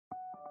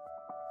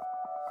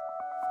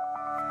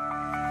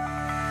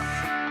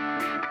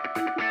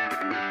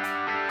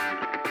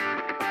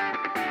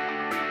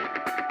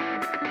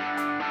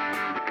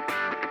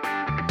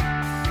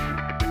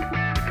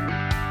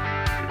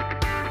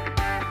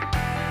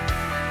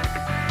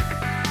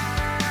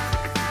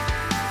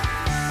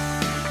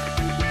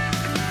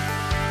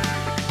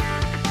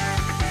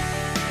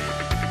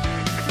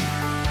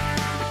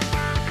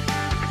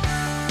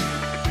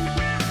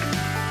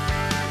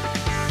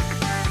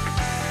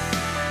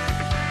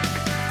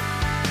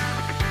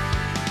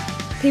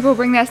People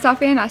bring their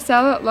stuff in, I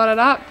sell it, lot it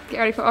up, get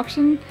ready for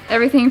auction.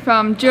 Everything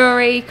from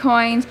jewellery,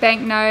 coins,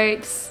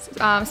 banknotes,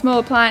 small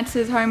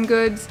appliances, home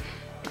goods,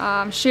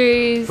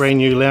 shoes. Brand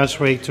new lounge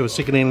suite to a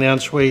second-hand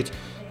lounge suite,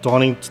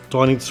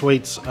 dining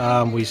suites.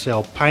 We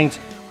sell paint,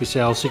 we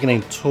sell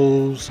second-hand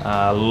tools.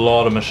 A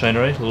lot of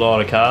machinery, a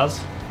lot of cars,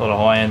 a lot of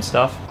high-end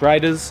stuff.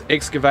 Graders,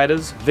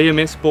 excavators,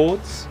 VMS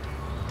boards,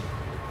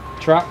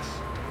 trucks,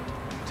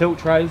 tilt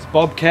trays,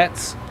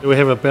 bobcats. We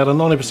have about a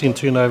 90%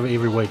 turnover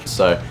every week.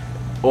 So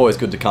always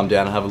good to come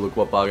down and have a look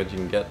what bargains you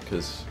can get,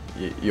 because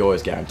you're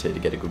always guaranteed to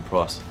get a good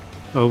price.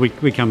 Well, we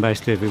come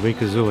basically every week.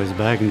 There's always a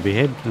bargain to be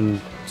had, and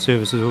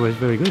service is always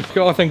very good.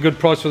 I think good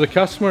price for the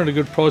customer and a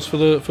good price for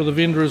the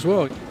vendor as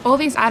well. All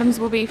these items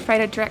will be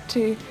freighted direct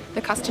to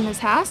the customer's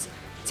house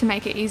to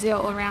make it easier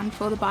all around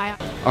for the buyer.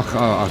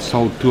 I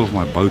sold 2 of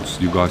my boats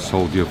you guys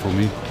sold here for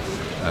me.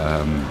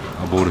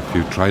 I bought a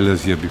few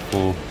trailers here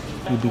before.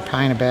 You'd be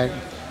paying about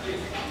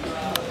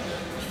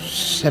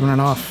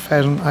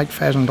 $7,500,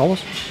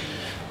 $8,000.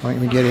 I think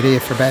we get it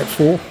here for about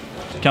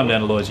 $4,000. Come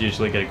down to Lloyds,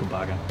 usually get a good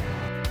bargain.